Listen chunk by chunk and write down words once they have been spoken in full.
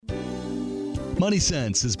Money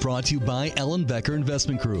Sense is brought to you by Ellenbecker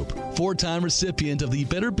Investment Group, four-time recipient of the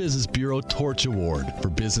Better Business Bureau Torch Award for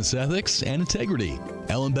business ethics and integrity.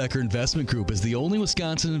 Ellenbecker Investment Group is the only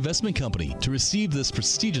Wisconsin investment company to receive this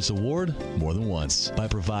prestigious award more than once by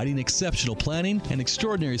providing exceptional planning and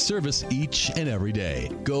extraordinary service each and every day.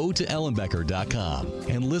 Go to ellenbecker.com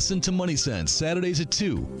and listen to Money Sense Saturdays at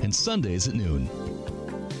 2 and Sundays at noon.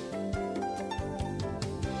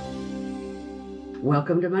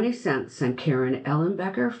 Welcome to Money Sense. I'm Karen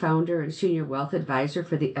Ellenbecker, founder and senior wealth advisor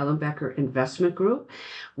for the Ellenbecker Investment Group.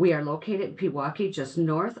 We are located in Pewaukee, just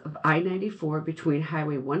north of I-94 between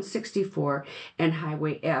Highway 164 and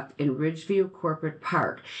Highway F in Ridgeview Corporate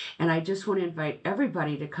Park. And I just want to invite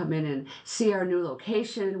everybody to come in and see our new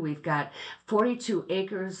location. We've got 42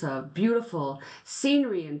 acres of beautiful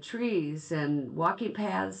scenery and trees and walking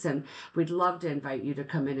paths, and we'd love to invite you to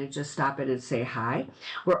come in and just stop in and say hi.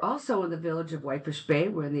 We're also in the village of Whitefish Bay.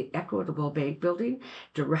 We're in the Equitable Bank building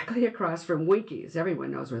directly across from Winkies.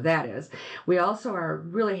 Everyone knows where that is. We also are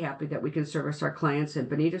really happy that we can service our clients in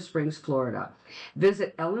Bonita Springs, Florida.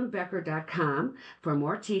 Visit ellenbecker.com for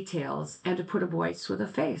more details and to put a voice with a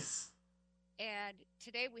face. And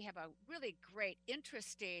today we have a really great,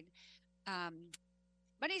 interesting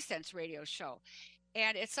Money Sense radio show.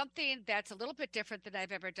 And it's something that's a little bit different than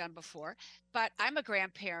I've ever done before. But I'm a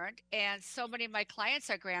grandparent, and so many of my clients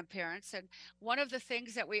are grandparents. And one of the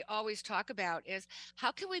things that we always talk about is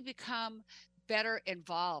how can we become better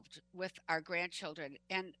involved with our grandchildren?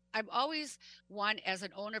 And I'm always one, as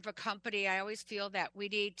an owner of a company, I always feel that we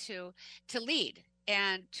need to lead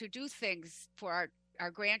and to do things for our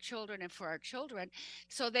grandchildren and for our children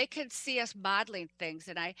so they can see us modeling things.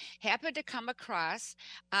 And I happened to come across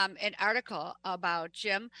an article about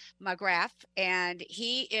Jim Marggraff, and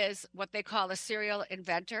he is what they call a serial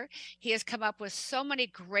inventor. He has come up with so many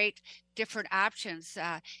great different options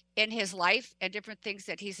in his life and different things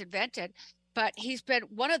that he's invented. But he's been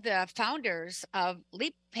one of the founders of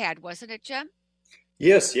LeapPad, wasn't it, Jim?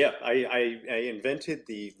 Yes, yeah. I invented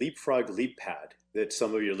the leapfrog LeapPad that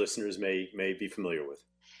some of your listeners may be familiar with.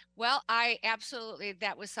 Well,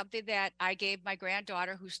 that was something that I gave my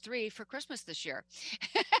granddaughter, who's 3, for Christmas this year.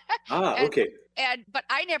 Okay. But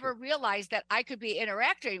I never realized that I could be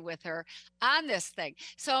interacting with her on this thing.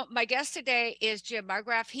 So my guest today is Jim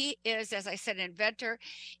Marggraff. He is, as I said, an inventor.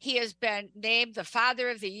 He has been named the Father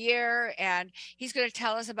of the Year, and he's going to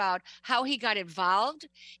tell us about how he got involved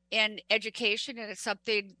in education. And it's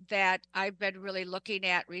something that I've been really looking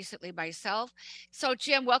at recently myself. So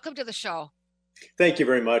Jim, welcome to the show. Thank you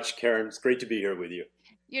very much, Karen. It's great to be here with you.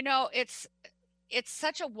 You know, it's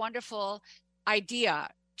such a wonderful idea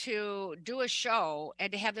to do a show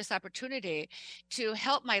and to have this opportunity to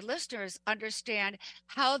help my listeners understand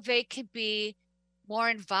how they can be more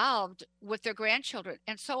involved with their grandchildren.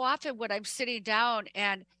 And so often when I'm sitting down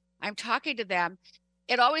and I'm talking to them,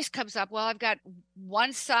 it always comes up, well, I've got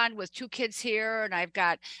one son with 2 kids here, and I've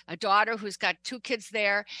got a daughter who's got 2 kids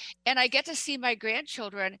there, and I get to see my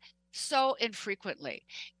grandchildren so infrequently,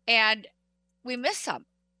 and we miss them.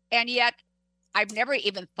 And yet I've never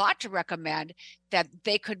even thought to recommend that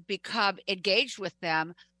they could become engaged with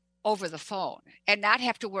them over the phone and not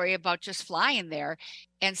have to worry about just flying there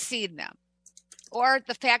and seeing them. Or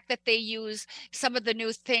the fact that they use some of the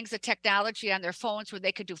new things, the technology on their phones where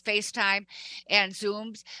they could do FaceTime and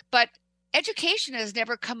Zooms, but education has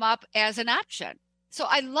never come up as an option. So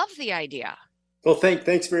I love the idea. Well,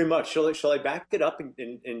 thanks very much. Shall I back it up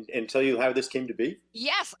and tell you how this came to be?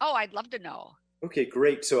 Yes. Oh, I'd love to know. Okay,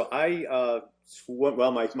 great. So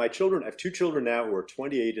my children, I have 2 children now who are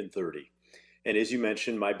 28 and 30. And as you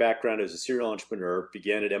mentioned, my background as a serial entrepreneur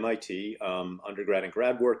began at MIT, undergrad and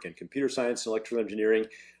grad work in computer science and electrical engineering.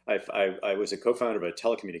 I was a co-founder of a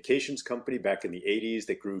telecommunications company back in the 80s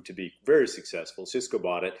that grew to be very successful. Cisco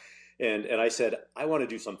bought it. And I said, I want to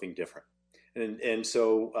do something different. And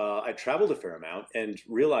so I traveled a fair amount and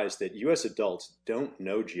realized that U.S. adults don't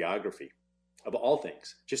know geography, of all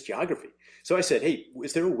things, just geography. So I said, hey,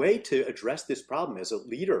 is there a way to address this problem as a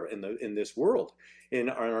leader in this world, in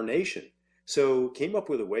our nation? So came up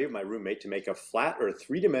with a way with my roommate to make a flat or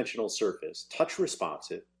 3-dimensional surface, touch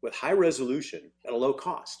responsive, with high resolution at a low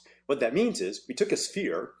cost. What that means is we took a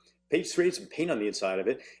sphere, sprayed some paint on the inside of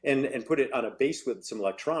it, and put it on a base with some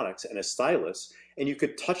electronics and a stylus, and you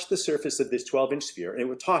could touch the surface of this 12-inch sphere and it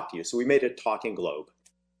would talk to you. So we made a talking globe.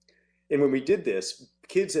 And when we did this,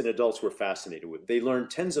 kids and adults were fascinated with it. They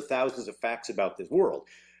learned tens of thousands of facts about this world.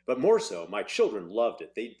 But more so, my children loved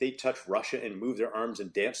it. They touched Russia and moved their arms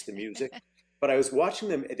and danced the music. But I was watching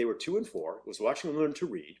them, they were 2 and 4, I was watching them learn to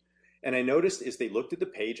read. And I noticed as they looked at the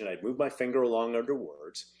page and I'd move my finger along under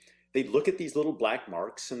words, they'd look at these little black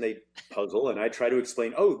marks and they'd puzzle, and I'd try to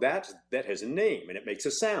explain, oh, that has a name and it makes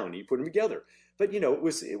a sound. You put them together. But, it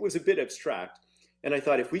was a bit abstract. And I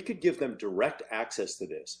thought if we could give them direct access to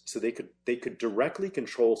this, so they could directly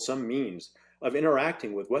control some means of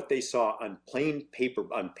interacting with what they saw on plain paper,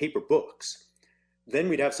 on paper books, then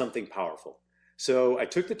we'd have something powerful. So I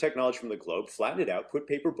took the technology from the Globe, flattened it out, put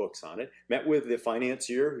paper books on it, met with the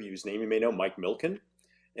financier, whose name you may know, Mike Milken,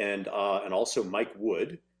 and also Mike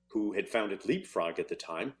Wood, who had founded LeapFrog at the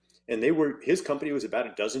time. And his company was about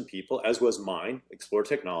a dozen people, as was mine, Explore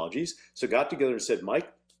Technologies. So got together and said,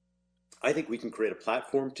 Mike, I think we can create a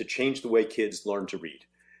platform to change the way kids learn to read,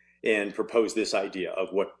 and proposed this idea of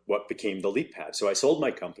what became the LeapPad. So I sold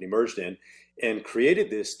my company, merged in, and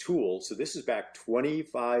created this tool. So this is back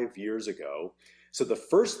 25 years ago. So the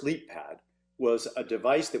first LeapPad was a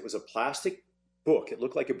device that was a plastic book. It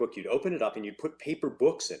looked like a book. You'd open it up and you'd put paper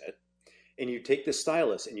books in it, and you'd take the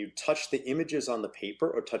stylus and you'd touch the images on the paper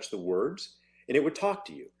or touch the words, and it would talk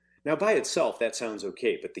to you. Now, by itself, that sounds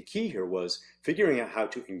okay, but the key here was figuring out how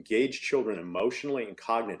to engage children emotionally and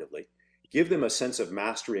cognitively, give them a sense of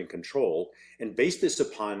mastery and control, and base this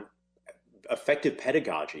upon effective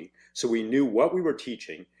pedagogy, so we knew what we were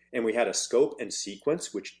teaching, and we had a scope and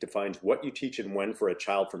sequence which defines what you teach and when for a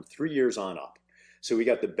child from 3 years on up. So we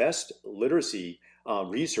got the best literacy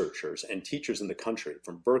researchers and teachers in the country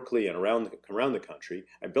from Berkeley and around the country.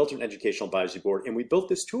 I built an educational advisory board, and we built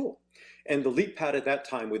this tool. And the LeapPad at that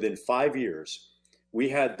time, within 5 years, we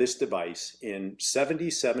had this device in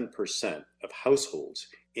 77% of households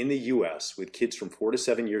in the US with kids from 4 to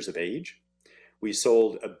 7 years of age. We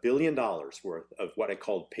sold $1 billion worth of what I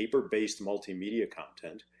called paper-based multimedia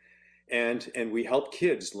content. And we helped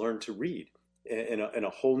kids learn to read in a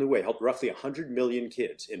whole new way, helped roughly 100 million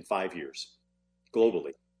kids in 5 years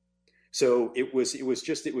globally. So it was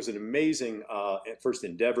an amazing first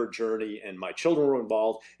endeavor journey, and my children were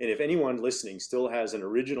involved. And if anyone listening still has an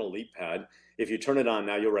original LeapPad, if you turn it on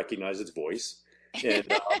now, you'll recognize its voice. And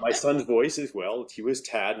my son's voice as well. He was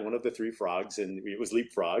Tad, one of the 3 frogs, and it was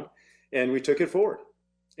LeapFrog, and we took it forward.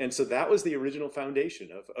 And so that was the original foundation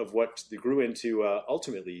of what grew into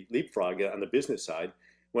ultimately LeapFrog on the business side.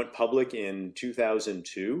 Went public in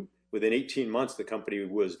 2002. Within 18 months, the company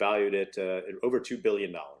was valued at over $2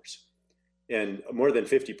 billion. And more than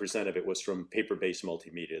 50% of it was from paper-based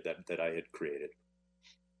multimedia that I had created.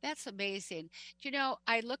 That's amazing.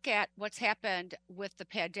 I look at what's happened with the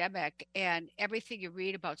pandemic, and everything you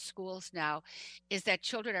read about schools now is that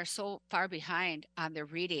children are so far behind on their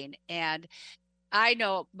reading. And I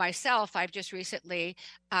know myself, I've just recently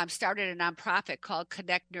started a nonprofit called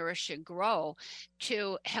Connect, Nourish, and Grow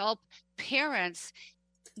to help parents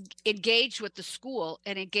engage with the school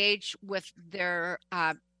and engage with their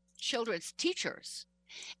children's teachers.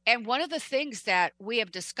 And one of the things that we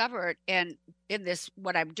have discovered in this,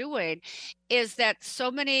 what I'm doing, is that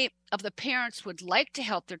so many of the parents would like to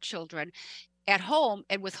help their children at home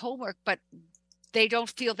and with homework, but they don't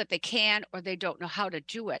feel that they can, or they don't know how to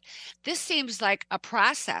do it. This seems like a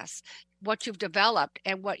process, what you've developed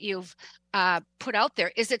and what you've put out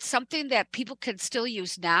there. Is it something that people can still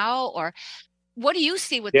use now, or what do you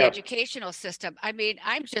see with the educational system? I mean,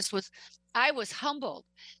 I was humbled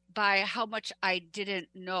by how much I didn't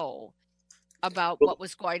know about what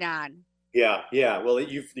was going on. Yeah. Well,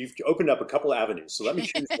 you've opened up a couple of avenues. So let me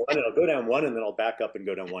choose one, and I'll go down one, and then I'll back up and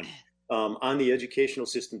go down one. On the educational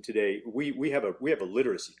system today, we have a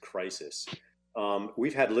literacy crisis.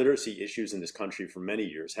 We've had literacy issues in this country for many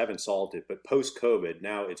years, haven't solved it, but post-COVID,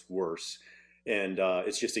 now it's worse, and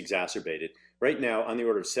it's just exacerbated. Right now, on the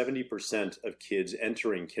order of 70% of kids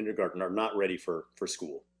entering kindergarten are not ready for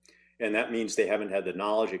school. And that means they haven't had the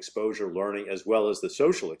knowledge, exposure, learning, as well as the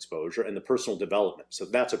social exposure and the personal development. So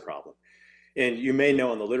that's a problem. And you may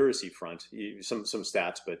know on the literacy front, some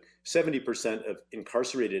stats, but 70% of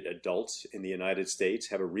incarcerated adults in the United States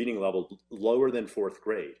have a reading level lower than 4th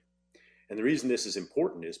grade. And the reason this is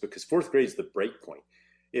important is because 4th grade is the break point.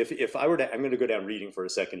 If I were to, I'm going to go down reading for a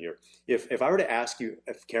second here. If I were to ask you,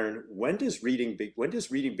 Karen, when does reading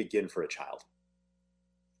begin for a child?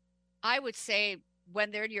 I would say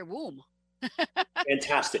when they're in your womb.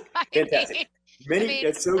 Fantastic.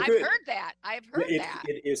 It's so good. I've heard that.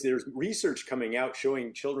 It is. There's research coming out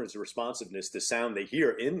showing children's responsiveness to sound they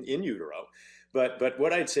hear in utero. But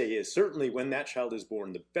what I'd say is certainly when that child is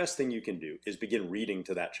born, the best thing you can do is begin reading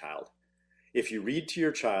to that child. If you read to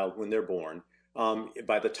your child when they're born,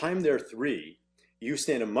 by the time they're 3, you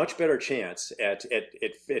stand a much better chance at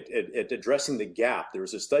addressing the gap. There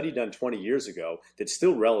was a study done 20 years ago that's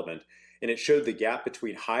still relevant, and it showed the gap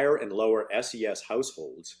between higher and lower SES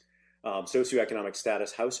households, socioeconomic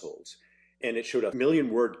status households. and it showed a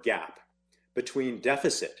 1,000,000-word gap between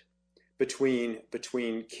deficit,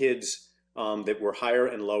 between kids that were higher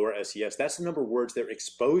and lower SES. That's the number of words they're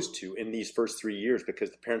exposed to in these first 3 years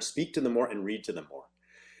because the parents speak to them more and read to them more.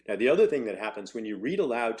 Now, the other thing that happens when you read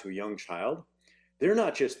aloud to a young child, they're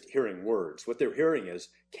not just hearing words. What they're hearing is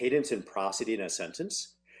cadence and prosody in a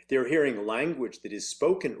sentence. They're hearing language that is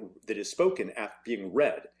spoken after being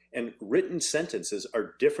read, and written sentences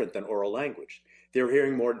are different than oral language. They're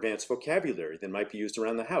hearing more advanced vocabulary than might be used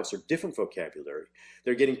around the house, or different vocabulary.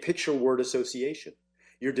 They're getting picture word association.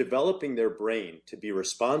 You're developing their brain to be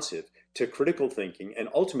responsive to critical thinking and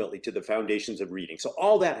ultimately to the foundations of reading. So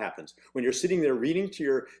all that happens when you're sitting there reading to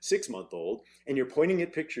your 6-month-old and you're pointing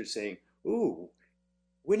at pictures saying, ooh,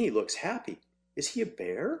 Winnie looks happy. Is he a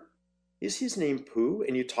bear? Is his name Pooh?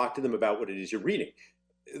 And you talk to them about what it is you're reading.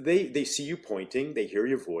 They see you pointing, they hear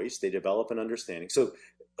your voice, they develop an understanding.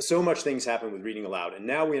 So much things happen with reading aloud. And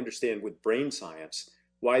now we understand with brain science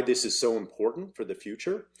why this is so important for the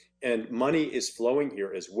future. And money is flowing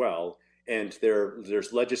here as well. And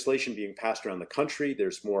there's legislation being passed around the country.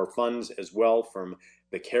 There's more funds as well from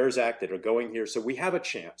the CARES Act that are going here. So we have a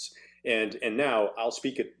chance. And now I'll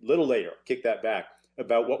speak a little later, kick that back,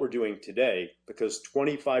 about what we're doing today, because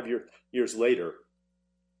 25 years later,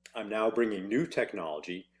 I'm now bringing new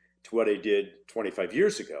technology to what I did 25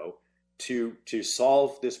 years ago to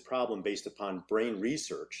solve this problem based upon brain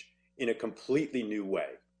research in a completely new way.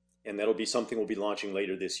 And that'll be something we'll be launching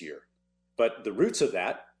later this year. But the roots of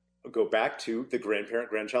that go back to the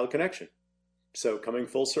grandparent-grandchild connection. So coming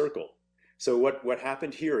full circle. So what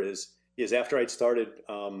happened here is after I'd started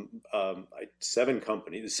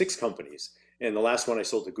 6 companies, and the last one I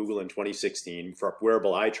sold to Google in 2016 for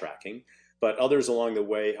wearable eye tracking, but others along the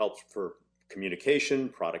way helped for communication,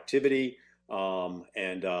 productivity, and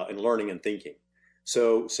learning and thinking.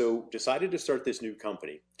 So decided to start this new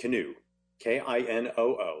company, Kinoo,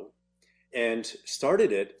 Kinoo, and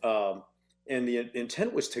started it. And the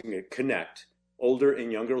intent was to connect older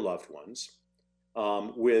and younger loved ones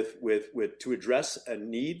to address a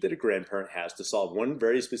need that a grandparent has to solve one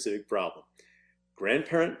very specific problem.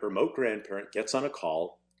 Remote grandparent gets on a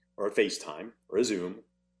call or a FaceTime or a Zoom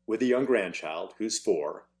with a young grandchild who's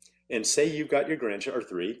 4, and say you've got your grandchild, or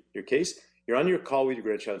 3, in your case, you're on your call with your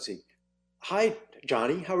grandchild and say, hi,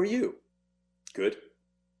 Johnny, how are you? Good.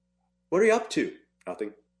 What are you up to?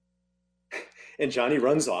 Nothing. And Johnny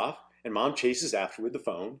runs off, and mom chases after with the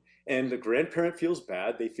phone, and the grandparent feels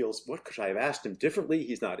bad. They feel, what could I have asked him differently?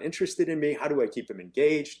 He's not interested in me. How do I keep him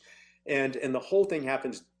engaged? And the whole thing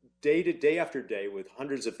happens day after day with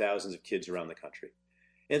hundreds of thousands of kids around the country.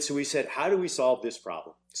 And so we said, how do we solve this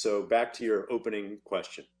problem? So back to your opening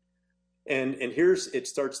question. And it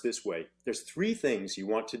starts this way. There's 3 things you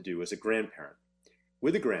want to do as a grandparent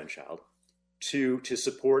with a grandchild to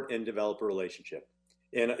support and develop a relationship.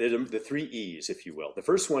 And the 3 E's, if you will. The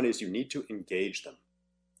first one is you need to engage them.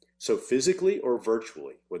 So physically or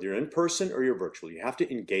virtually, whether you're in person or you're virtual, you have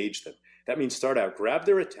to engage them. That means start out, grab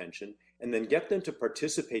their attention, and then get them to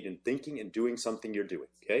participate in thinking and doing something you're doing,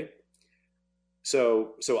 okay?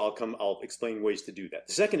 So I'll explain ways to do that.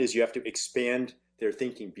 The second is you have to expand their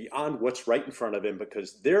thinking beyond what's right in front of them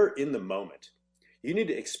because they're in the moment. You need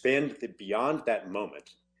to expand beyond that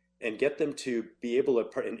moment and get them to be able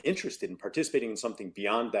to and interested in participating in something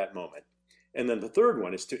beyond that moment. And then the third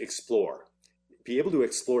one is to explore, be able to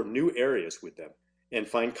explore new areas with them and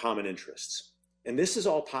find common interests. And this is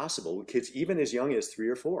all possible with kids even as young as 3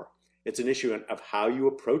 or 4. It's an issue of how you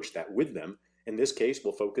approach that with them. In this case,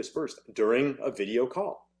 we'll focus first during a video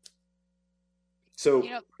call. So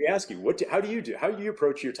we ask you, how do you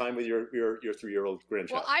approach your time with your 3-year-old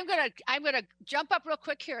grandchild? Well, I'm gonna jump up real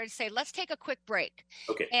quick here and say, let's take a quick break.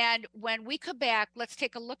 Okay. And when we come back, let's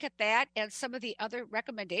take a look at that and some of the other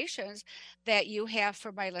recommendations that you have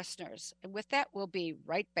for my listeners. And with that, we'll be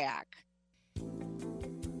right back.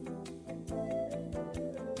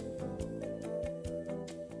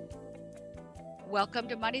 Welcome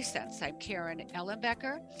to Money Sense. I'm Karen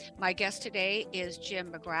Ellenbecker. My guest today is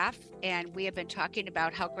Jim Marggraff, and we have been talking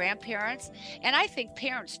about how grandparents, and I think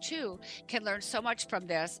parents too, can learn so much from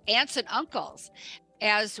this, aunts and uncles,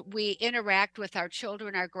 as we interact with our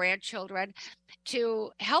children, our grandchildren,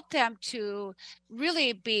 to help them to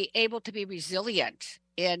really be able to be resilient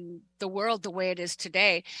in the world the way it is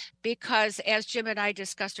today. Because as Jim and I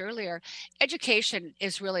discussed earlier, education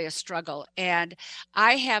is really a struggle. And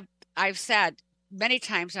I've said many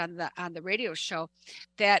times on the radio show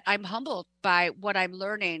that I'm humbled by what I'm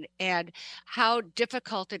learning and how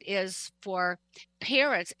difficult it is for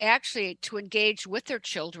parents actually to engage with their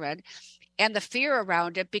children and the fear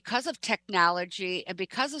around it because of technology and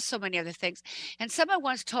because of so many other things. And someone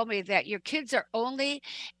once told me that your kids are only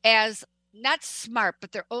as not smart,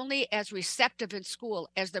 but they're only as receptive in school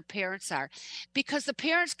as their parents are, because the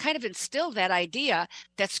parents kind of instill that idea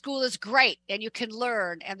that school is great and you can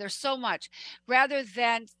learn and there's so much, rather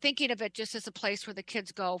than thinking of it just as a place where the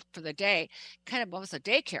kids go for the day, kind of almost a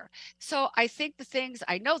daycare. So I think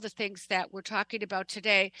I know the things that we're talking about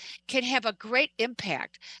today can have a great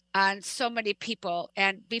impact on so many people.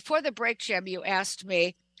 And before the break, Jim, you asked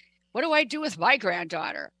me, what do I do with my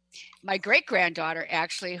granddaughter? My great granddaughter,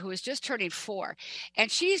 actually, who is just turning 4.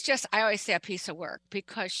 And she's just, I always say, a piece of work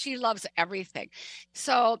because she loves everything.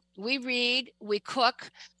 So we read, we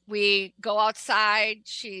cook, we go outside.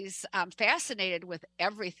 She's fascinated with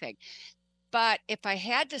everything. But if I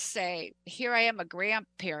had to say, here I am a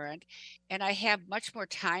grandparent and I have much more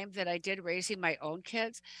time than I did raising my own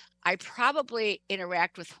kids, I probably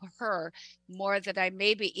interact with her more than I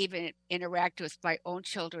maybe even interact with my own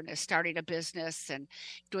children as starting a business and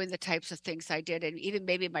doing the types of things I did, and even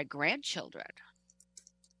maybe my grandchildren.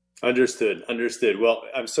 Understood. Understood. Well,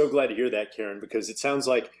 I'm so glad to hear that, Karen, because it sounds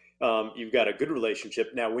like you've got a good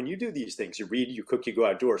relationship. Now, when you do these things, you read, you cook, you go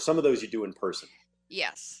outdoors, some of those you do in person.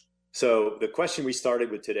 Yes. So the question we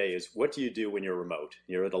started with today is, what do you do when you're remote?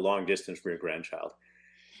 You're at a long distance from your grandchild.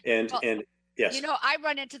 And yes. You know, I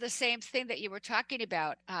run into the same thing that you were talking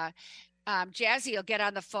about. Jazzy will get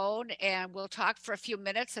on the phone and we'll talk for a few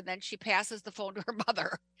minutes and then she passes the phone to her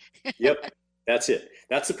mother. Yep, that's it.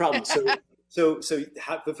 That's the problem. So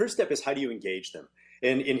the first step is, how do you engage them?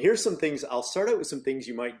 And here's some things. I'll start out with some things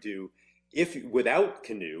you might do if without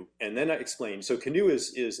Kinoo, and then I explain. So Kinoo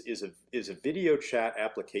is a video chat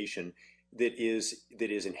application that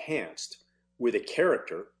is enhanced with a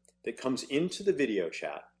character that comes into the video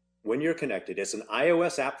chat when you're connected. It's an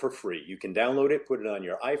iOS app for free. You can download it, put it on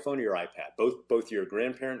your iPhone or your iPad. Both your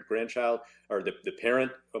grandchild, or the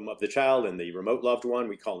parent of the child and the remote loved one.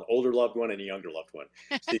 We call an older loved one and a younger loved one.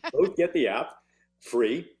 So you both get the app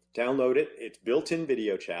free. Download it. It's built-in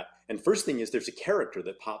video chat. And first thing is, there's a character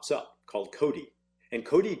that pops up called Cody. And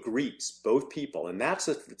Cody greets both people. And that's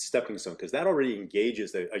a stepping stone, because that already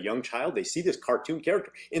engages a young child. They see this cartoon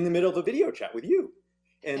character in the middle of a video chat with you.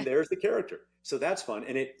 And there's the character. So that's fun.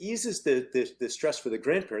 And it eases the stress for the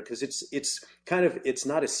grandparent, because it's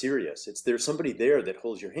not as serious. There's somebody there that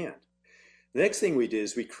holds your hand. The next thing we did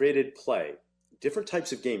is we created Play, different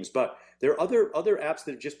types of games, but there are other apps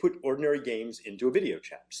that just put ordinary games into a video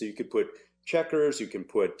chat. So you could put checkers, you can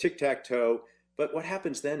put tic-tac-toe, but what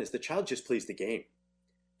happens then is the child just plays the game.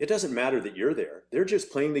 It doesn't matter that you're there. They're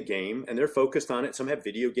just playing the game and they're focused on it. Some have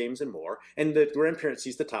video games and more. And the grandparent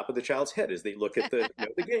sees the top of the child's head as they look at the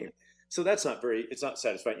game. So it's not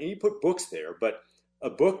satisfying. And you put books there, but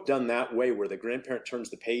a book done that way, where the grandparent turns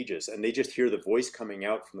the pages and they just hear the voice coming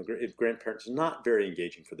out from the grandparent, is not very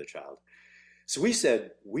engaging for the child. So we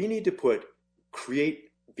said, we need to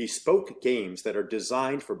create bespoke games that are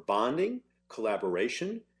designed for bonding,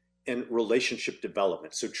 collaboration, and relationship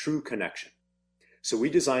development. So true connection. So we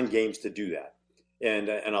designed games to do that.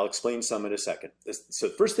 And I'll explain some in a second. So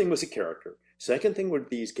first thing was a character. Second thing were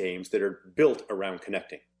these games that are built around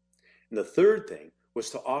connecting. And the third thing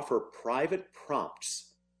was to offer private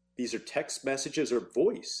prompts. These are text messages or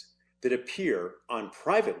voice that appear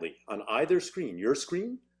privately on either screen, your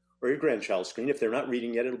screen or your grandchild's screen. If they're not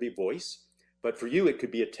reading yet, it'll be voice. But for you, it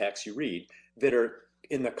could be a text you read, that are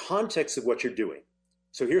in the context of what you're doing.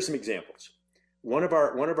 So here's some examples. One of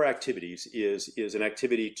our activities is an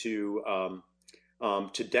activity to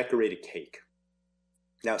decorate a cake.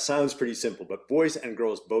 Now, it sounds pretty simple, but boys and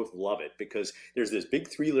girls both love it, because there's this big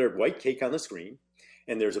 3-layered white cake on the screen,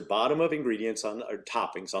 and there's a bottom of ingredients or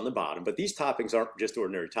toppings on the bottom. But these toppings aren't just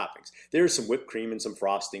ordinary toppings. There's some whipped cream and some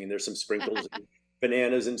frosting, and there's some sprinkles and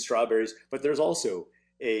bananas and strawberries. But there's also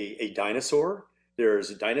a dinosaur.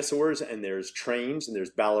 There's dinosaurs, and there's trains, and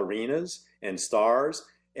there's ballerinas and stars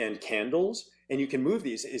and candles. And you can move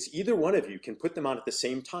these, as either one of you can put them on at the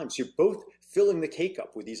same time. So you're both filling the cake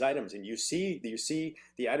up with these items, and you see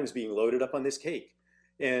the items being loaded up on this cake.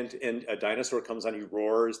 And a dinosaur comes on, he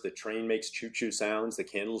roars, the train makes choo-choo sounds, the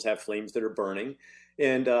candles have flames that are burning.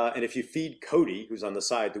 And if you feed Cody, who's on the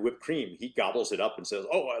side, the whipped cream, he gobbles it up and says,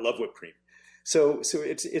 "Oh, I love whipped cream." So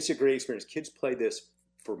it's a great experience. Kids play this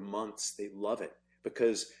for months. They love it,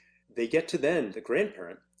 because they get to then, the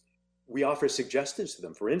grandparent, we offer suggestions to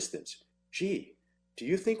them. For instance, gee, do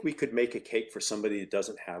you think we could make a cake for somebody that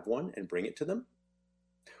doesn't have one and bring it to them?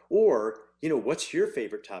 Or, what's your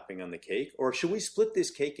favorite topping on the cake? Or should we split this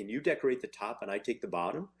cake and you decorate the top and I take the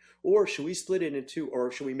bottom? Or should we split it in two?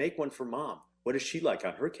 Or should we make one for mom? What does she like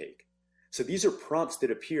on her cake? So these are prompts that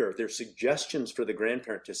appear. They're suggestions for the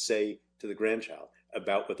grandparent to say to the grandchild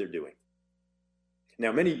about what they're doing.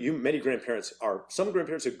 Now, many grandparents some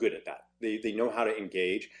grandparents are good at that. They know how to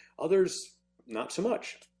engage. Others, not so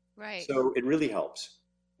much. Right. So it really helps.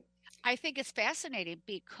 I think it's fascinating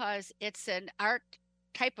because it's an art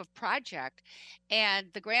type of project, and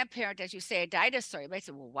the grandparent, as you say, a dinosaur, you might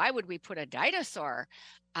say, well, why would we put a dinosaur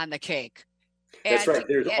on the cake? That's right.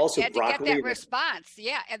 There's also and broccoli. To get that response,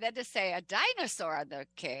 yeah, and then to say a dinosaur on the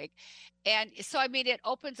cake. And so, I mean, it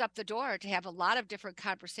opens up the door to have a lot of different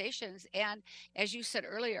conversations. And as you said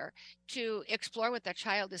earlier, to explore what the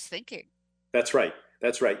child is thinking. That's right.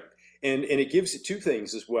 That's right. And it gives two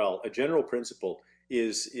things as well. A general principle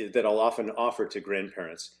is that I'll often offer to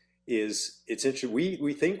grandparents is it's interesting.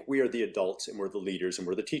 We think we are the adults and we're the leaders and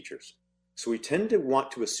we're the teachers. So we tend to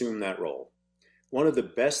want to assume that role. One of the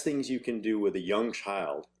best things you can do with a young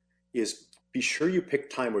child is be sure you pick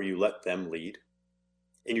time where you let them lead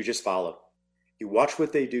and you just follow. You watch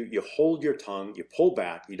what they do, you hold your tongue, you pull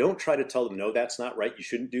back, you don't try to tell them, no, that's not right, you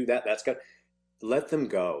shouldn't do that, let them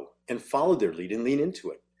go and follow their lead and lean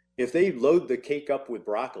into it. If they load the cake up with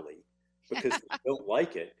broccoli because they don't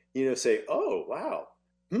like it, say, oh, wow,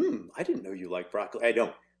 I didn't know you like broccoli. I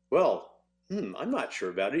don't. Well, I'm not sure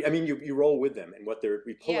about it. I mean, you roll with them and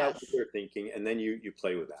we pull out what they're thinking, and then you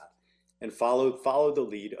play with that and follow the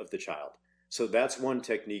lead of the child. So that's one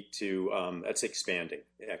technique that's expanding,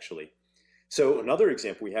 actually. So another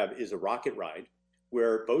example we have is a rocket ride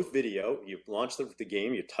where both video, you launch the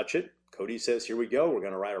game, you touch it. Cody says, here we go, we're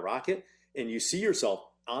going to ride a rocket. And you see yourself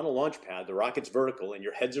on a launch pad, the rocket's vertical, and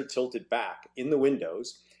your heads are tilted back in the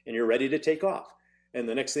windows, and you're ready to take off. And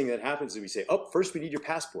the next thing that happens is we say, oh, first we need your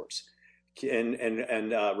passports. And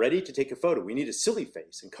ready to take a photo. We need a silly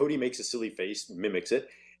face. And Cody makes a silly face, mimics it.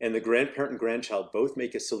 And the grandparent and grandchild both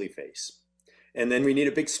make a silly face. And then we need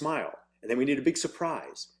a big smile. And then we need a big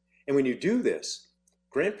surprise. And when you do this,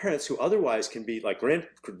 grandparents who otherwise can be, like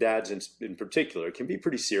granddads in particular, can be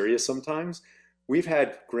pretty serious sometimes. We've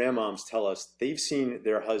had grandmoms tell us they've seen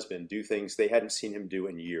their husband do things they hadn't seen him do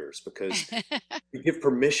in years because we give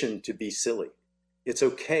permission to be silly. It's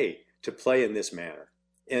okay to play in this manner.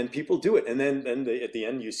 And people do it. And then at the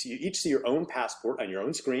end, you each see your own passport on your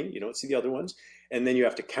own screen. You don't see the other ones. And then you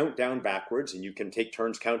have to count down backwards, and you can take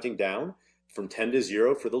turns counting down from 10 to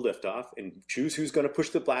 0 for the liftoff and choose who's going to push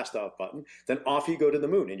the blast off button. Then off you go to the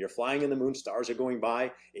moon, and you're flying in the moon. Stars are going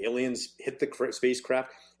by. Aliens hit the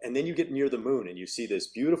spacecraft. And then you get near the moon, and you see this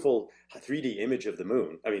beautiful 3D image of the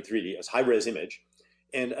moon. I mean, 3D, as high-res image.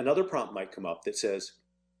 And another prompt might come up that says,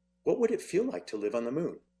 what would it feel like to live on the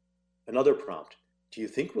moon? Another prompt. Do you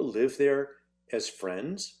think we'll live there as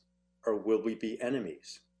friends, or will we be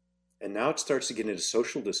enemies? And now it starts to get into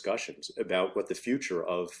social discussions about what the future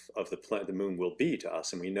of the moon will be to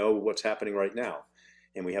us. And we know what's happening right now,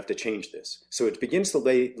 and we have to change this. So it begins to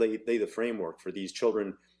lay the framework for these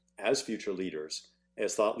children as future leaders,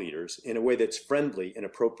 as thought leaders, in a way that's friendly and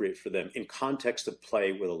appropriate for them in context of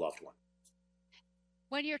play with a loved one.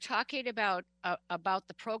 When you're talking about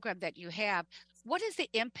the program that you have, what is the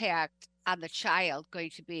impact on the child going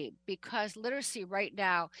to be? Because literacy right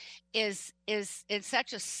now is in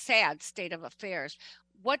such a sad state of affairs.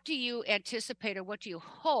 What do you anticipate, or what do you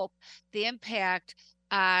hope the impact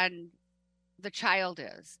on the child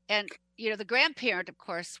is? And the grandparent, of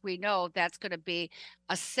course, we know that's going to be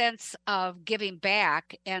a sense of giving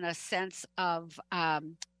back and a sense of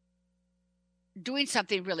doing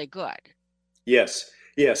something really good. Yes.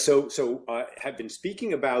 Yeah, so I have been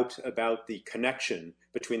speaking about the connection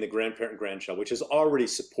between the grandparent and grandchild, which is already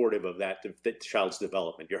supportive of that child's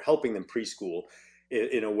development. You're helping them preschool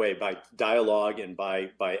in a way by dialogue and by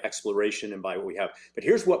exploration and by what we have. But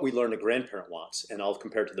here's what we learn a grandparent wants, and I'll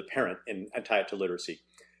compare it to the parent and tie it to literacy.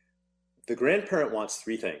 The grandparent wants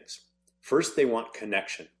three things. First, they want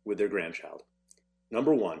connection with their grandchild.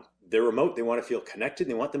 Number one, they're remote. They want to feel connected.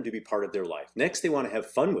 They want them to be part of their life. Next, they want to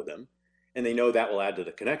have fun with them. And they know that will add to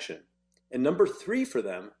the connection. And number three for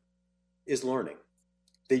them is learning.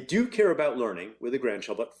 They do care about learning with a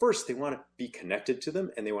grandchild, but first they want to be connected to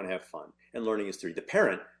them and they want to have fun. And learning is three. The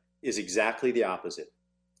parent is exactly the opposite.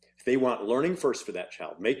 They want learning first for that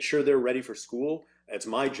child. Make sure they're ready for school. It's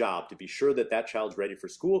my job to be sure that child's ready for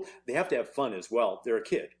school. They have to have fun as well. They're a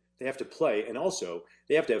kid. They have to play, and also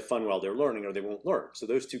they have to have fun while they're learning or they won't learn. So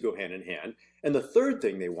those two go hand in hand. And the third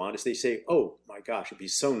thing they want is they say, oh my gosh, it'd be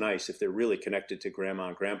so nice if they're really connected to grandma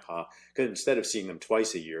and grandpa, because instead of seeing them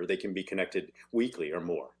twice a year, they can be connected weekly or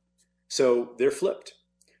more. So they're flipped.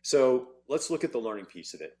 So let's look at the learning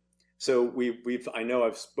piece of it. So I know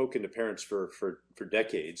I've spoken to parents for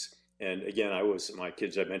decades. And again, my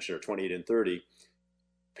kids I mentioned are 28 and 30.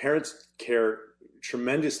 Parents care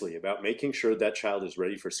tremendously about making sure that child is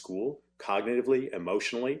ready for school, cognitively,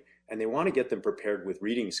 emotionally, and they want to get them prepared with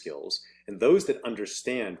reading skills. And those that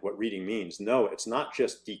understand what reading means know it's not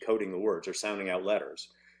just decoding the words or sounding out letters,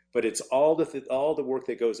 but it's all the work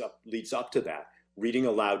that leads up to that, reading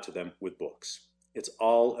aloud to them with books. It's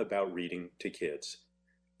all about reading to kids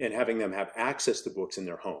and having them have access to books in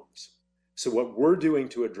their homes. So what we're doing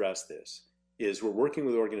to address this is we're working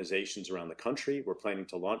with organizations around the country. We're planning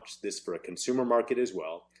to launch this for a consumer market as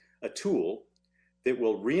well, a tool that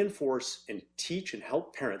will reinforce and teach and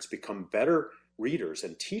help parents become better readers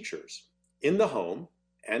and teachers in the home.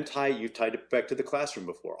 And you tied it back to the classroom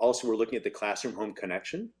before. Also, we're looking at the classroom-home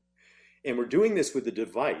connection. And we're doing this with a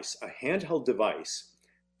device, a handheld device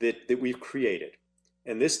that we've created.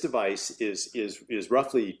 And this device is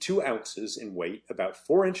roughly 2 ounces in weight, about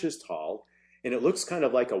 4 inches tall, and it looks kind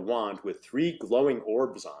of like a wand with 3 glowing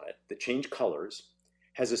orbs on it that change colors,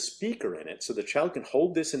 has a speaker in it so the child can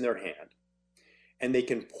hold this in their hand, and they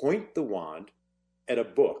can point the wand at a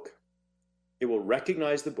book. It will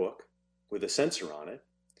recognize the book with a sensor on it.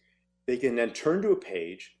 They can then turn to a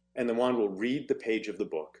page, and the wand will read the page of the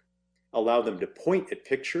book, allow them to point at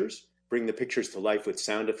pictures, bring the pictures to life with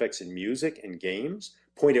sound effects and music and games,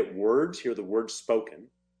 point at words, hear the words spoken,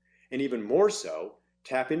 and even more so,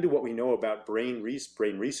 tap into what we know about brain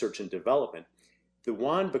research and development. The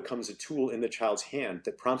wand becomes a tool in the child's hand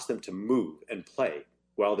that prompts them to move and play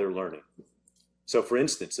while they're learning. So for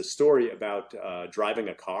instance, a story about driving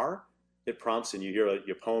a car, it prompts, and you hear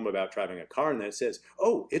your poem about driving a car, and then it says,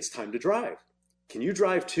 oh, it's time to drive. Can you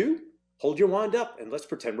drive too? Hold your wand up and let's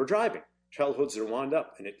pretend we're driving. Child holds their wand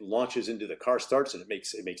up and it launches into the car, starts, and it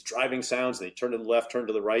makes driving sounds. And they turn to the left, turn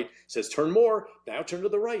to the right, says turn more, now turn to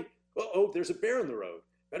the right. Oh, there's a bear in the road.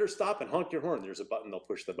 Better stop and honk your horn. There's a button, they'll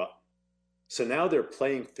push the button. So now they're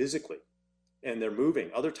playing physically and they're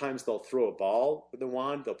moving. Other times they'll throw a ball with the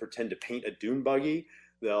wand. They'll pretend to paint a dune buggy.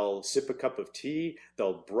 They'll sip a cup of tea.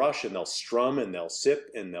 They'll brush and they'll strum and they'll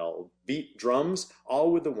sip and they'll beat drums,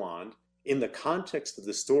 all with the wand in the context of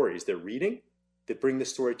the stories they're reading that bring the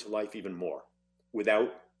story to life even more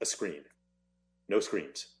without a screen. No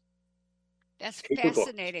screens. That's Paper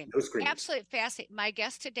fascinating. books, no screens. Absolutely fascinating. My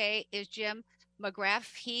guest today is Jim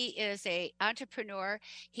Marggraff. He is an entrepreneur.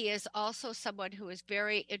 He is also someone who is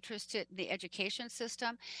very interested in the education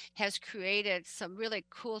system, has created some really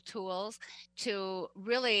cool tools to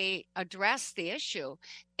really address the issue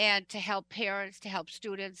and to help parents, to help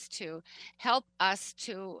students, to help us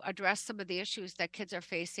to address some of the issues that kids are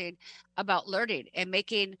facing about learning and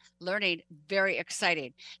making learning very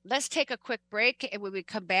exciting. Let's take a quick break, and when we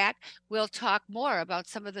come back, we'll talk more about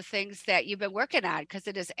some of the things that you've been working on, because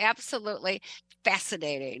it is absolutely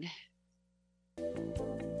fascinating.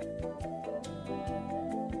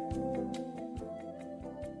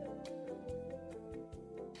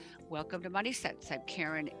 Welcome to Money Sense. I'm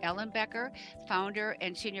Karen Ellenbecker, founder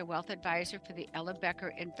and senior wealth advisor for the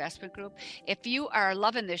Ellenbecker Investment Group. If you are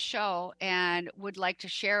loving this show and would like to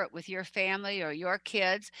share it with your family or your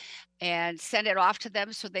kids and send it off to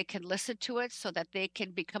them so they can listen to it, so that they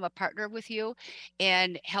can become a partner with you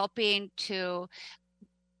in helping to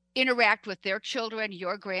interact with their children,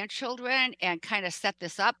 your grandchildren, and kind of set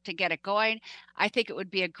this up to get it going, I think it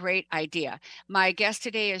would be a great idea. My guest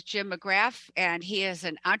today is Jim Marggraff, and he is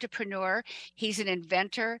an entrepreneur. He's an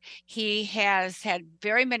inventor. He has had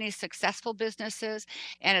very many successful businesses,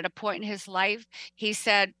 and at a point in his life, he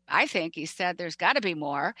said, there's got to be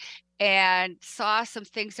more, and saw some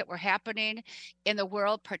things that were happening in the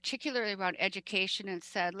world, particularly around education, and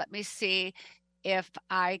said, let me see if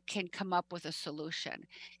I can come up with a solution.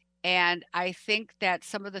 And I think that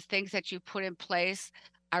some of the things that you put in place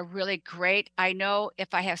are really great. I know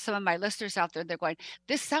if I have some of my listeners out there, they're going,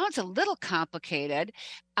 this sounds a little complicated.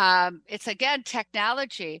 It's, again,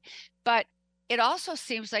 technology, but it also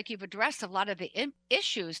seems like you've addressed a lot of the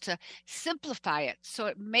issues to simplify it. So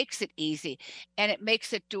it makes it easy and it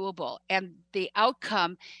makes it doable. And the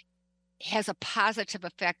outcome has a positive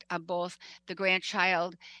effect on both the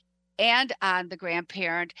grandchild and on the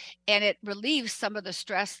grandparent, and it relieves some of the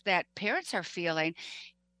stress that parents are feeling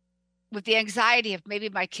with the anxiety of, maybe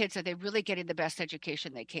my kids, are they really getting the best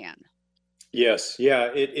education they can? Yes, yeah.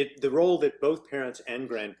 The role that both parents and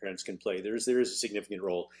grandparents can play, there is a significant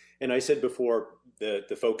role. And I said before,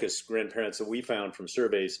 the focus grandparents that we found from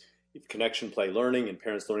surveys, connection, play, learning, and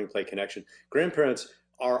parents learning, play, connection. Grandparents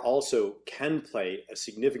can play a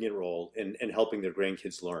significant role in helping their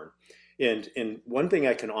grandkids learn. And one thing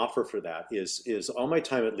I can offer for that is all my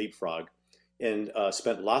time at LeapFrog, and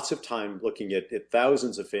spent lots of time looking at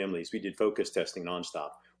thousands of families. We did focus testing nonstop.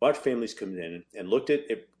 watched families come in and looked at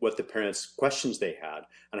what the parents' questions they had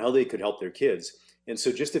and how they could help their kids. And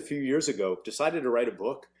so just a few years ago, decided to write a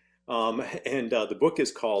book. The book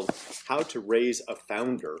is called How to Raise a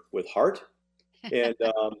Founder with Heart. And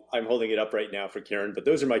I'm holding it up right now for Karen, but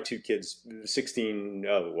those are my two kids, 16,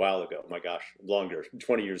 a while ago, my gosh, longer,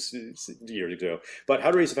 20 years ago. But How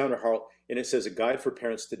to Raise a Founder Heart, and it says a guide for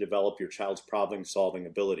parents to develop your child's problem-solving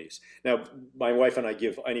abilities. Now, my wife and I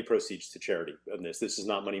give any proceeds to charity on this. This is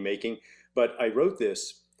not money making, but I wrote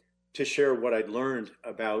this to share what I'd learned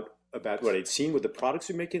about what I'd seen with the products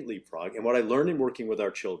we make at LeapFrog and what I learned in working with our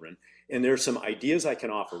children. And there are some ideas I can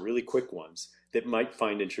offer, really quick ones, that might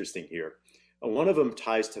find interesting here. One of them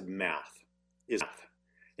ties to math, is math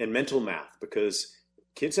and mental math, because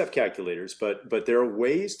kids have calculators, but there are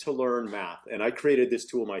ways to learn math. And I created this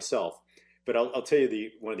tool myself, but I'll tell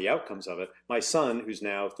you one of the outcomes of it. My son, who's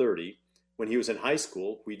now 30, when he was in high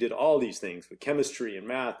school, we did all these things with chemistry and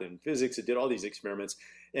math and physics and did all these experiments.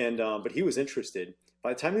 And but he was interested.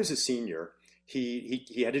 By the time he was a senior,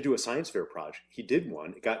 he had to do a science fair project. He did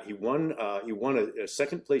one. He won a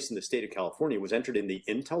second place in the state of California. Was entered in the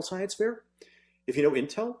Intel Science Fair. If you know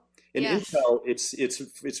Intel, in Yes. Intel,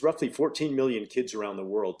 it's roughly 14 million kids around the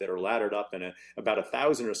world that are laddered up, and about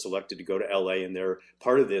 1,000 are selected to go to LA, and they're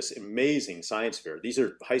part of this amazing science fair. These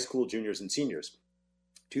are high school juniors and seniors.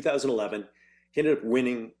 2011, he ended up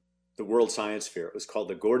winning the World Science Fair. It was called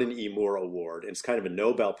the Gordon E. Moore Award, and it's kind of a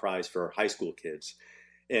Nobel Prize for high school kids.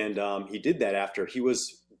 And he did that after he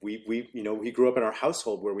grew up in our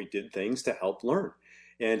household where we did things to help learn.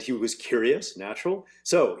 And he was curious, natural.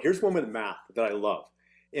 So here's one with math that I love.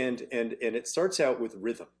 And it starts out with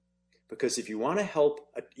rhythm. Because if you want to help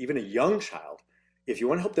even a young child, if you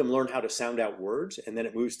want to help them learn how to sound out words, and then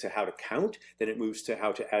it moves to how to count, then it moves to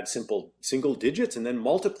how to add simple single digits, and then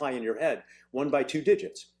multiply in your head 1 by 2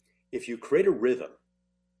 digits. If you create a rhythm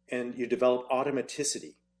and you develop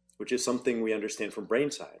automaticity, which is something we understand from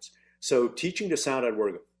brain science. So teaching to sound out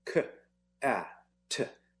word k, a, t,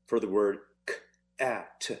 for the word k, a,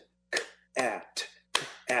 t, k, a, t, k,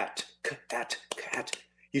 a, t, k, a, t, k, a, t.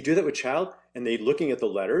 You do that with a child, and they're looking at the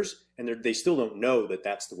letters, and they still don't know that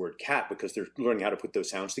that's the word cat because they're learning how to put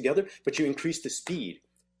those sounds together, but you increase the speed,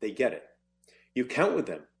 they get it. You count with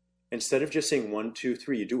them. Instead of just saying 1, 2,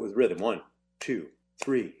 3, you do it with rhythm. 1, 2,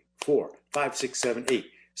 3, 4, 5, 6, 7,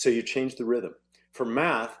 8. So you change the rhythm. For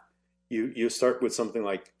math, you start with something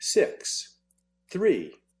like 6,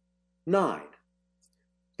 3, 9.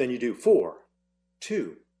 Then you do 4,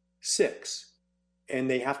 2, 6. And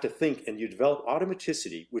they have to think, and you develop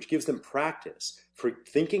automaticity, which gives them practice for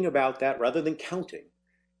thinking about that rather than counting.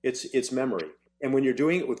 It's memory. And when you're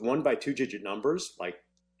doing it with 1 by 2 digit numbers, like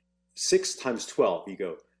 6 times 12, you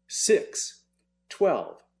go 6,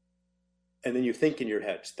 12. And then you think in your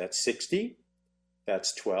head, that's 60,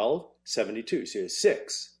 that's 12, 72. So you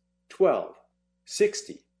 6, 12,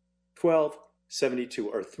 60, 12, 72,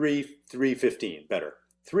 or 3, 15, better.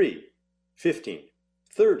 3, 15,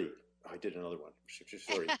 30. Oh, I did another one.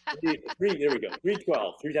 Sorry. 3, there we go. 3,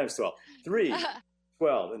 12, 3 times 12. 3,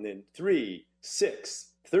 12, and then 3, 6,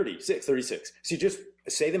 36, 36. So you just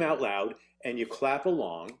say them out loud and you clap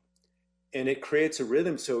along, and it creates a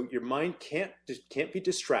rhythm so your mind can't be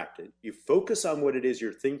distracted. You focus on what it is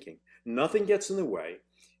you're thinking. Nothing gets in the way.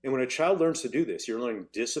 And when a child learns to do this, you're learning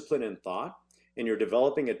discipline and thought, and you're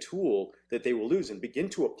developing a tool that they will lose and begin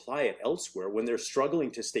to apply it elsewhere. When they're struggling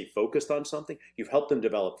to stay focused on something, you've helped them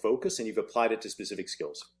develop focus and you've applied it to specific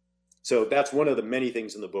skills. So that's one of the many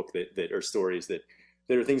things in the book that are stories that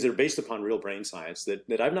are things that are based upon real brain science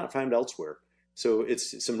that I've not found elsewhere. So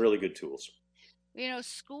it's some really good tools. You know,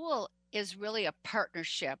 school is really a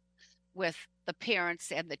partnership with the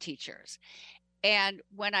parents and the teachers. And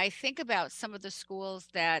when I think about some of the schools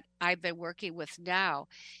that I've been working with now,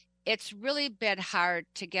 it's really been hard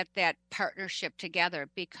to get that partnership together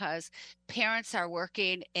because parents are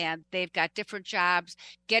working and they've got different jobs.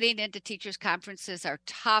 Getting into teachers' conferences are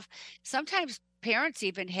tough. Sometimes parents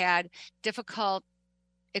even had difficult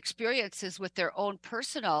experiences with their own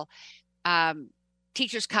personal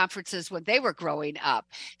teachers' conferences when they were growing up.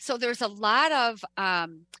 So there's a lot of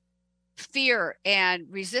fear and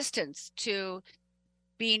resistance to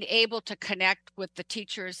being able to connect with the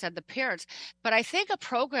teachers and the parents. But I think a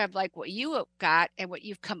program like what you got and what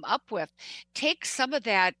you've come up with takes some of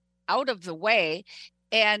that out of the way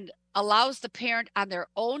and allows the parent on their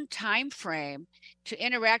own time frame to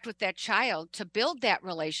interact with that child, to build that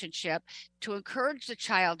relationship, to encourage the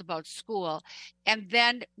child about school. And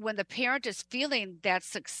then when the parent is feeling that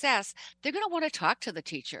success, they're going to want to talk to the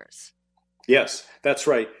teachers. Yes, that's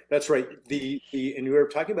right. That's right. And we were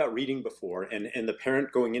talking about reading before and the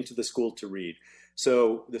parent going into the school to read.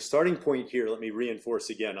 So the starting point here, let me reinforce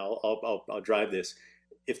again, I'll drive this.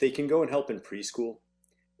 If they can go and help in preschool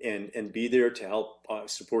and be there to help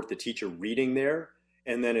support the teacher reading there,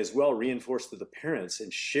 and then as well reinforce to the parents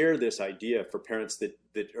and share this idea for parents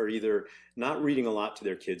that are either not reading a lot to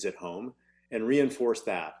their kids at home, and reinforce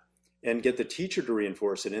that and get the teacher to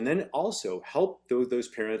reinforce it, and then also help those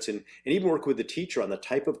parents and even work with the teacher on the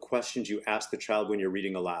type of questions you ask the child when you're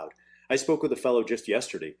reading aloud. I spoke with a fellow just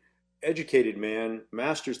yesterday, educated man,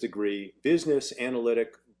 master's degree, business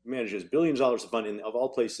analytic, manages billions of dollars of fund, in, of all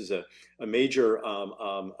places, a major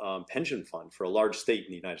pension fund for a large state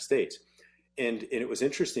in the United States. And it was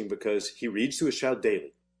interesting because he reads to his child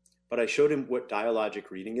daily. But I showed him what dialogic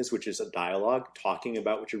reading is, which is a dialogue talking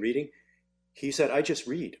about what you're reading. He said, I just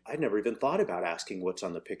read. I'd never even thought about asking what's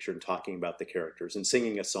on the picture and talking about the characters and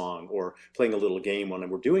singing a song or playing a little game when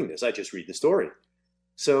we're doing this. I just read the story.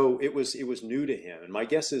 So it was new to him. And my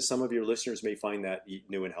guess is some of your listeners may find that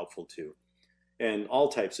new and helpful too. And all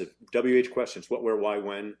types of WH questions, what, where, why,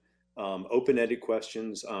 when, open-ended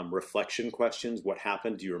questions, reflection questions, what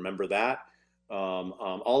happened, do you remember that?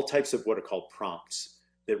 All types of what are called prompts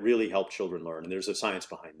that really help children learn. And there's a science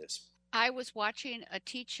behind this. I was watching a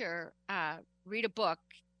teacher read a book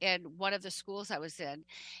in one of the schools I was in,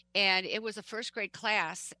 and it was a first grade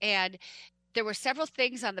class. And there were several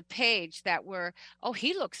things on the page that were, oh,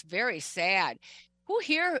 he looks very sad. Who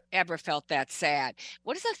here ever felt that sad?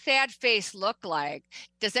 What does a sad face look like?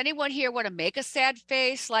 Does anyone here want to make a sad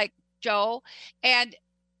face like Joe? And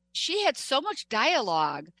she had so much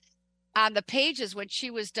dialogue on the pages when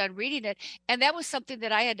she was done reading it. And that was something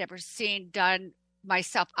that I had never seen done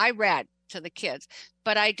myself. I read to the kids,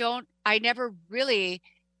 but I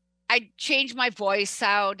changed my voice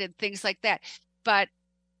sound and things like that. But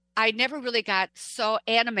I never really got so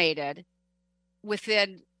animated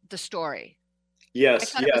within the story.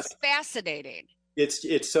 Yes, I thought it was fascinating.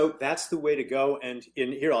 It's so that's the way to go. And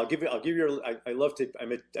in here, I'll give you.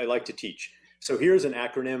 I like to teach. So here's an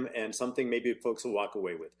acronym and something maybe folks will walk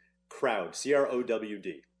away with. CROWD,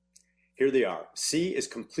 CROWD. Here they are. C is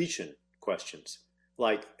completion questions.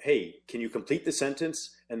 Like, hey, can you complete the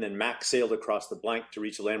sentence? And then Max sailed across the blank to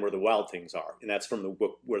reach the land where the wild things are. And that's from the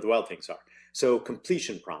book Where the Wild Things Are. So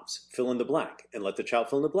completion prompts, fill in the blank and let the child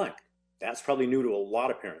fill in the blank. That's probably new to a lot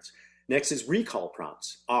of parents. Next is recall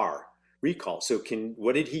prompts, R, recall. So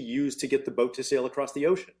what did he use to get the boat to sail across the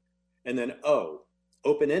ocean? And then O,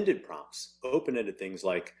 open-ended prompts, open-ended things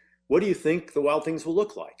like, what do you think the wild things will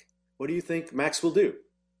look like? What do you think Max will do?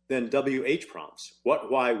 Then WH prompts,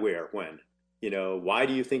 what, why, where, when? Why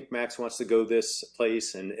do you think Max wants to go this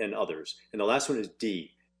place and others? And the last one is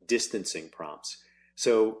D, distancing prompts.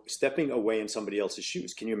 So stepping away in somebody else's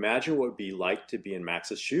shoes. Can you imagine what it would be like to be in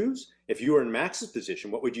Max's shoes? If you were in Max's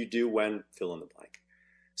position, what would you do when fill in the blank?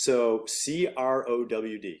 So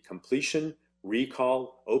CROWD, completion,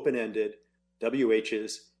 recall, open-ended,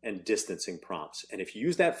 WHs, and distancing prompts. And if you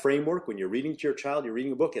use that framework when you're reading to your child, you're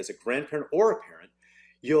reading a book as a grandparent or a parent,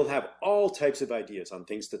 you'll have all types of ideas on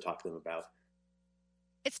things to talk to them about.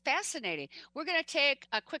 It's fascinating. We're going to take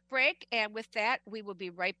a quick break, and with that, we will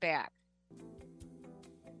be right back.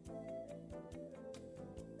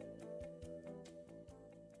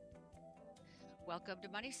 Welcome to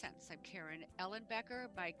Money Sense. I'm Karen Ellenbecker.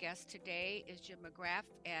 My guest today is Jim Marggraff,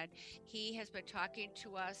 and he has been talking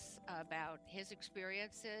to us about his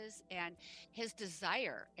experiences and his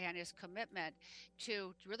desire and his commitment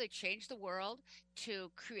to really change the world,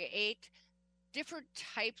 to create different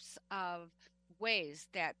types of ways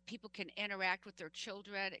that people can interact with their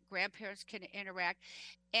children, grandparents can interact.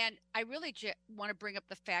 And I really want to bring up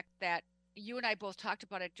the fact that you and I both talked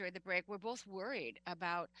about it during the break. We're both worried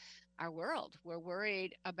about our world. We're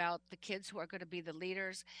worried about the kids who are going to be the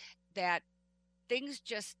leaders, that things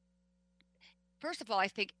just, first of all, I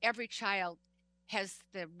think every child has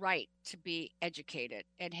the right to be educated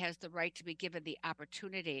and has the right to be given the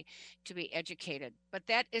opportunity to be educated. But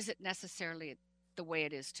that isn't necessarily the way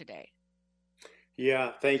it is today.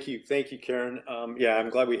 Yeah, thank you, Karen. I'm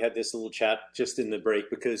glad we had this little chat just in the break,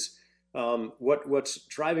 because what's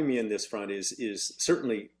driving me in this front is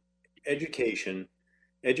certainly education.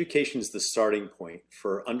 Education is the starting point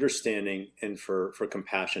for understanding and for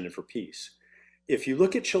compassion and for peace. If you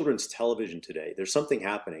look at children's television today, there's something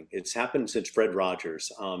happening. It's happened since Fred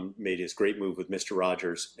Rogers made his great move with Mr.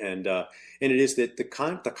 Rogers, and it is that the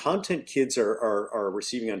content kids are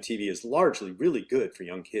receiving on TV is largely really good for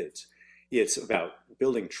young kids. It's about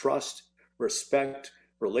building trust, respect,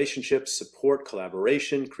 relationships, support,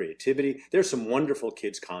 collaboration, creativity. There's some wonderful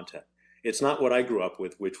kids content. It's not what I grew up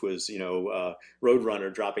with, which was,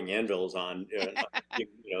 Roadrunner dropping anvils on,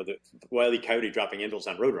 the Wile E. Coyote dropping anvils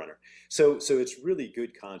on Roadrunner. So it's really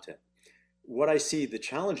good content. What I see the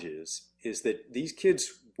challenge is that these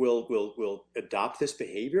kids will adopt this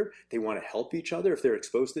behavior. They want to help each other if they're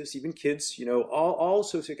exposed to this, even kids, all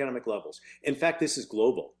socioeconomic levels. In fact, this is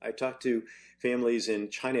global. I talked to families in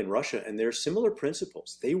China and Russia, and there are similar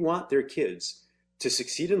principles. They want their kids to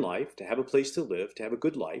succeed in life, to have a place to live, to have a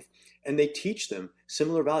good life, and they teach them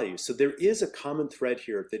similar values. So there is a common thread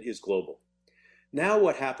here that is global. Now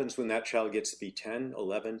what happens when that child gets to be 10,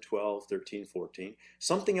 11, 12, 13, 14?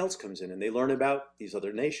 Something else comes in and they learn about these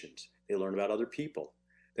other nations. They learn about other people.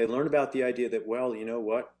 They learn about the idea that, well, you know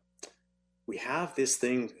what? We have this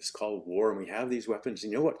thing that's called war and we have these weapons.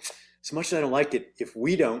 And you know what? As much as I don't like it, if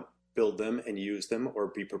we don't build them and use them or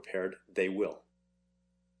be prepared, they will.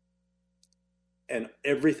 And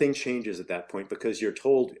everything changes at that point because you're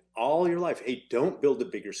told all your life, hey, don't build a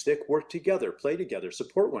bigger stick, work together, play together,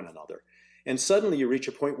 support one another. And suddenly you reach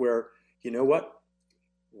a point where, you know what,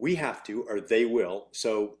 we have to, or they will.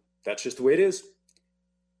 So that's just the way it is.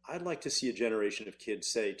 I'd like to see a generation of kids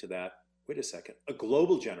say to that, wait a second, a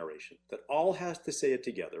global generation that all has to say it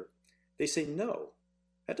together. They say, no,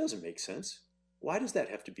 that doesn't make sense. Why does that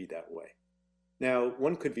have to be that way? Now,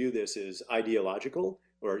 one could view this as ideological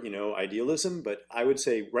or, idealism, but I would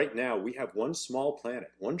say right now we have one small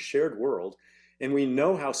planet, one shared world, and we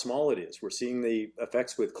know how small it is. We're seeing the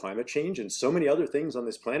effects with climate change and so many other things on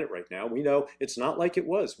this planet right now. We know it's not like it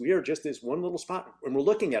was. We are just this one little spot, and we're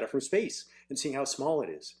looking at it from space and seeing how small it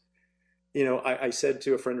is. I said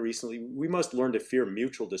to a friend recently, we must learn to fear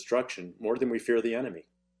mutual destruction more than we fear the enemy.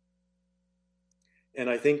 And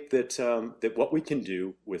I think that what we can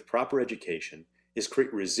do with proper education is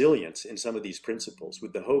create resilience in some of these principles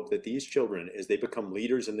with the hope that these children, as they become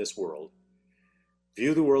leaders in this world,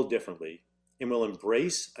 view the world differently and will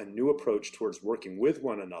embrace a new approach towards working with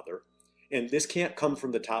one another. And this can't come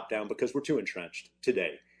from the top down because we're too entrenched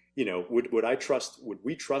today. Would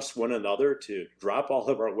we trust one another to drop all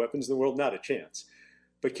of our weapons in the world? Not a chance.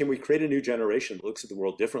 But can we create a new generation that looks at the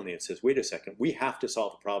world differently and says, wait a second, we have to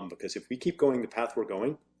solve the problem because if we keep going the path we're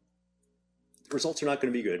going, the results are not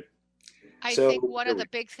going to be good. I think one of the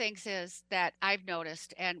big things is that I've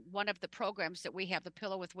noticed, and one of the programs that we have, the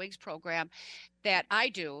Pillow with Wings program that I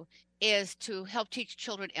do, is to help teach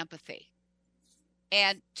children empathy.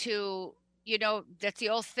 And to, that's the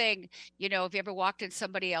old thing, if you ever walked in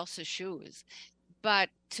somebody else's shoes, but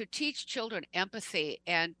to teach children empathy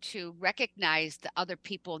and to recognize the other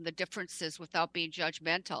people and the differences without being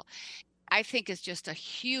judgmental, I think is just a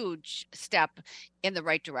huge step in the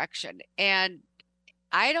right direction. And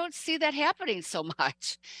I don't see that happening so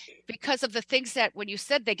much because of the things that when you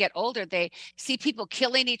said they get older, they see people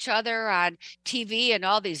killing each other on TV and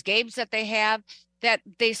all these games that they have, that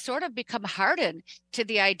they sort of become hardened to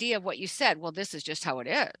the idea of what you said. Well, this is just how it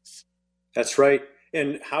is. That's right.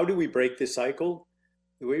 And how do we break this cycle?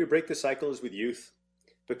 The way we break the cycle is with youth,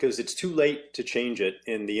 because it's too late to change it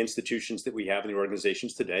in the institutions that we have in the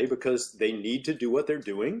organizations today, because they need to do what they're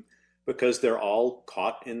doing, because they're all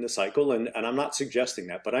caught in the cycle. And I'm not suggesting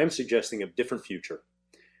that, but I'm suggesting a different future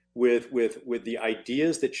with the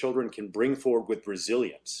ideas that children can bring forward with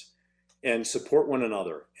resilience and support one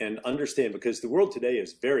another and understand, because the world today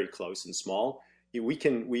is very close and small.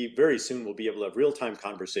 We very soon will be able to have real-time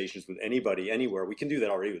conversations with anybody, anywhere. We can do that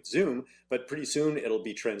already with Zoom, but pretty soon it'll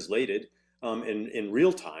be translated in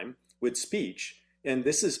real time with speech. And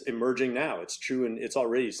this is emerging now. It's true, and it's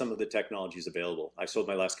already some of the technologies available. I sold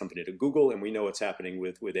my last company to Google, and we know what's happening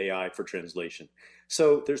with AI for translation.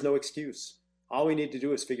 So there's no excuse. All we need to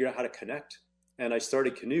do is figure out how to connect. And I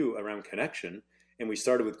started Kinoo around connection, and we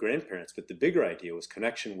started with grandparents, but the bigger idea was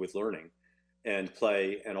connection with learning and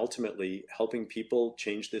play, and ultimately helping people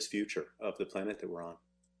change this future of the planet that we're on.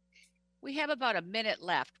 We have about a minute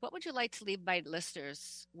left. What would you like to leave my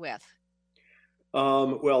listeners with?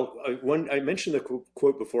 I mentioned the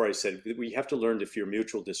quote before. I said that we have to learn to fear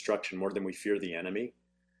mutual destruction more than we fear the enemy.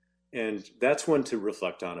 And that's one to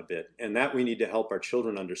reflect on a bit. And that we need to help our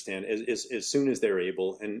children understand as soon as they're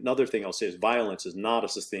able. And another thing I'll say is violence is not a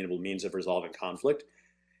sustainable means of resolving conflict.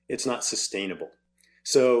 It's not sustainable.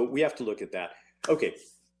 So we have to look at that. Okay,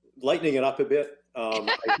 lightening it up a bit.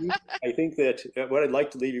 I think that what I'd like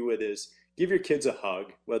to leave you with is give your kids a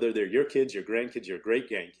hug, whether they're your kids, your grandkids, your great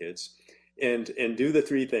grandkids, and do the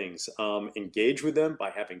three things. Engage with them by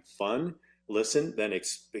having fun, listen, then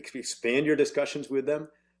expand your discussions with them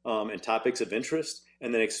and topics of interest,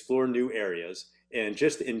 and then explore new areas, and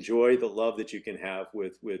just enjoy the love that you can have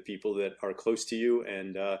with people that are close to you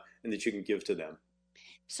and that you can give to them.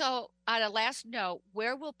 So, on a last note,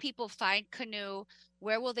 where will people find Kinoo?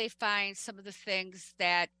 Where will they find some of the things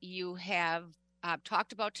that you have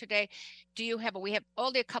talked about today? Do you have, we have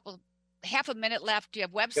only half a minute left. Do you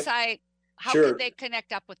have Yep. website? How can Sure. they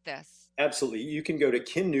connect up with this? Absolutely. You can go to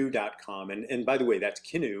kinoo.com. And by the way, that's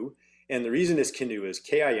Kinoo. And the reason it's Kinoo is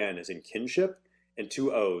KIN is in kinship and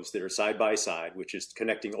two O's that are side by side, which is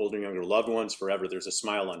connecting older and younger loved ones forever. There's a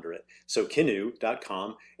smile under it. So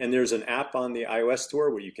kinoo.com. And there's an app on the iOS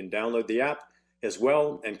store where you can download the app as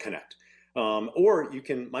well and connect. Or you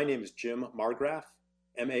can, my name is Jim Marggraff,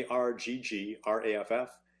 Marggraff.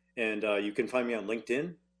 And you can find me on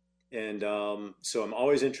LinkedIn. And so I'm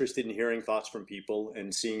always interested in hearing thoughts from people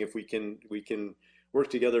and seeing if we can work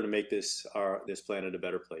together to make this planet a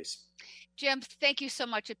better place. Jim, thank you so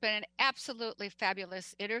much. It's been an absolutely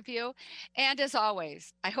fabulous interview. And as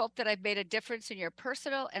always, I hope that I've made a difference in your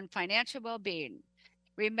personal and financial well-being.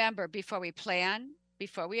 Remember, before we plan,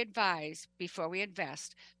 before we advise, before we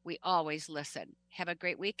invest, we always listen. Have a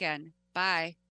great weekend. Bye.